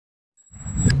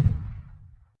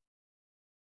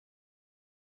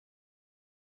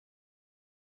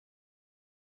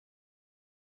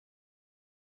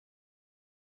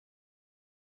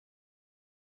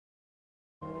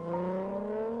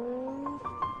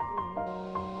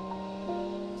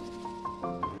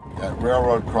That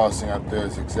railroad crossing up there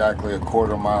is exactly a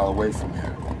quarter mile away from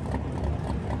here.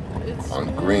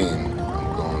 On Green,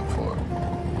 I'm going for it.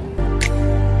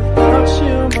 Without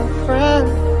you, my friend,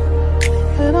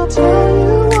 and I'll tell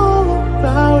you all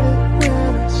about it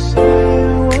when I see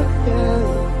you again.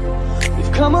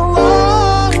 We've come a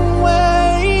long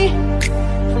way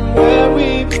from where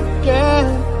we began.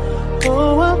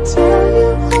 Oh, I'll tell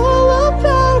you all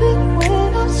about it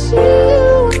when I see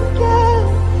you again.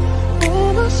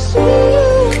 When I see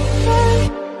you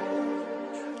again.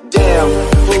 Damn,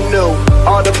 who knew?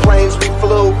 All the planes we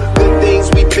flew, good things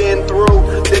we've been through.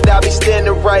 That I'll be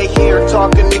standing right here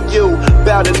talking to you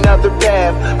about another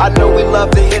path. I know we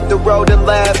love to hit the road and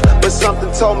laugh, but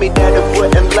something told me that it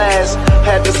wouldn't last.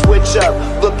 Had to switch up,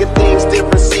 look at things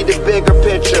different, see the bigger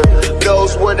picture.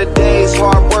 Those were the days,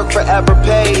 hard work forever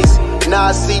pays. Now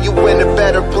I see you in a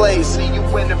better place.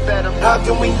 How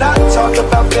can we not talk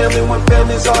about family when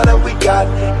family's all that we got?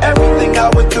 Everything I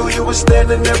went through, you were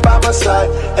standing there by my side,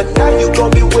 and now you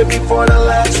gon' be with me for the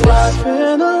last ride. It's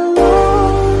been a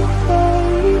long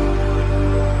day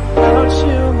without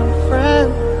you, my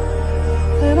friend,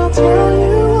 and I'll tell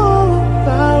you all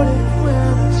about it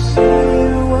when I see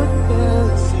you again.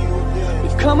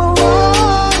 We've come a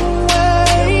long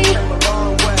way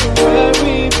from where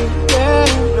we began.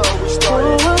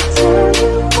 Oh, I'll tell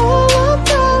you all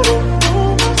about it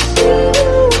when I see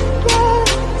you again.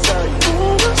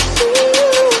 When I see you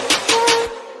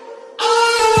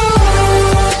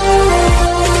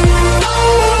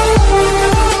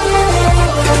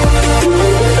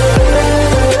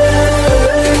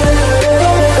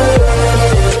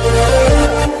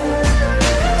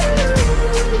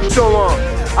again. So long.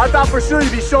 I thought for sure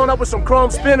you'd be showing up with some chrome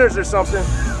spinners or something.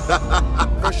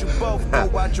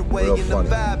 Real funny.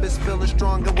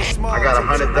 I got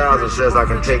 100,000 says I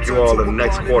can take you all to the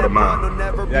next quarter mile.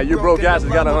 Yeah, you broke ass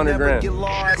has got 100 grand.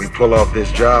 We pull off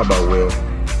this job, I will.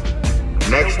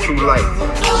 Next 2 lights.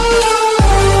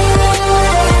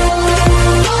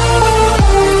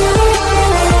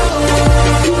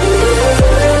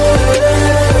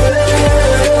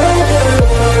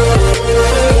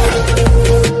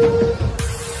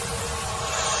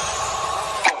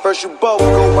 First you both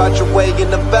go out your way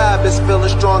and the vibe is feeling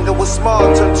strong. And what's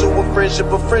small turn to a friendship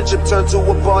turn to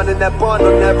a bond. And that bond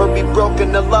will never be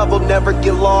broken, the love will never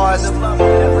get lost.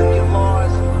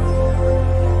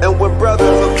 And when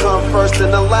brotherhood come first,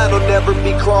 and the line will never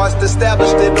be crossed.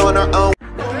 Established it on our own.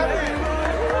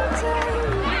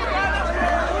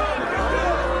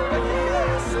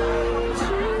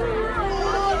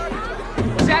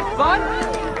 Was that fun?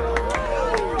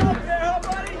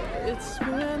 It's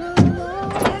been a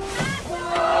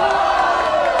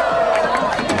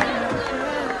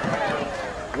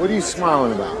What are you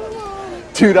smiling about?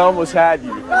 Dude, I almost had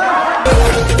you.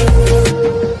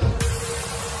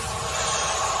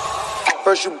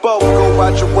 First you both go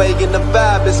out your way and the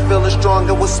vibe is feeling strong.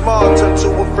 And what's small turn to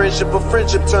a friendship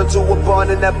turn to a bond.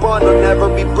 And that bond will never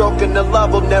be broken, the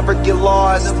love will never get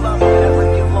lost.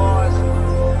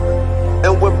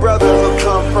 And when brotherhood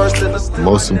come first, and The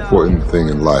most important thing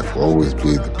in life will always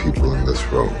be the people in this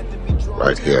room.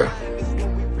 Right here.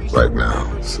 Right now.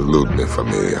 Salute mi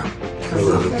familia. You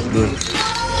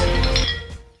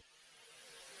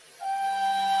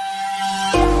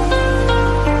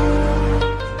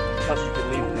can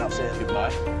leave without saying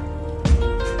goodbye.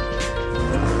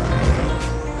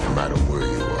 No matter where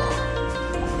you are,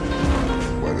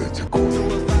 whether it's a corner,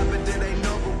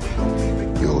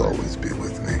 you'll always be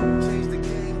with me.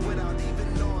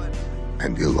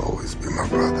 And you'll always be my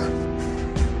brother.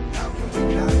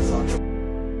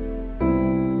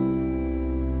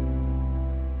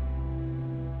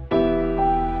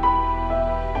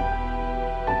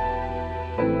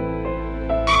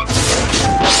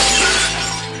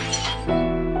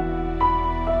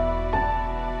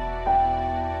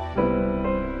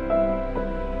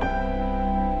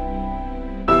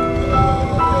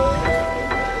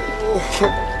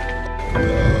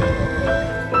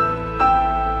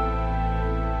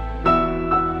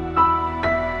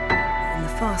 The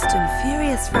Fast and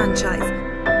Furious franchise.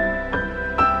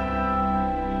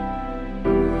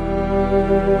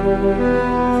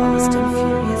 Fast and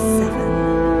Furious 7.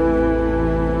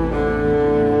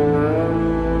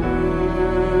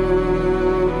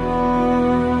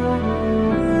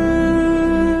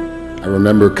 I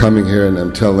remember coming here and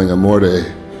I'm telling Amore,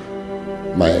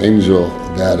 my angel,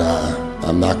 that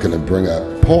I'm not going to bring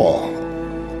up Paul.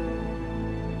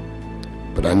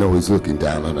 But I know he's looking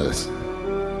down on us.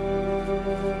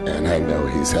 And I know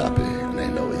he's happy.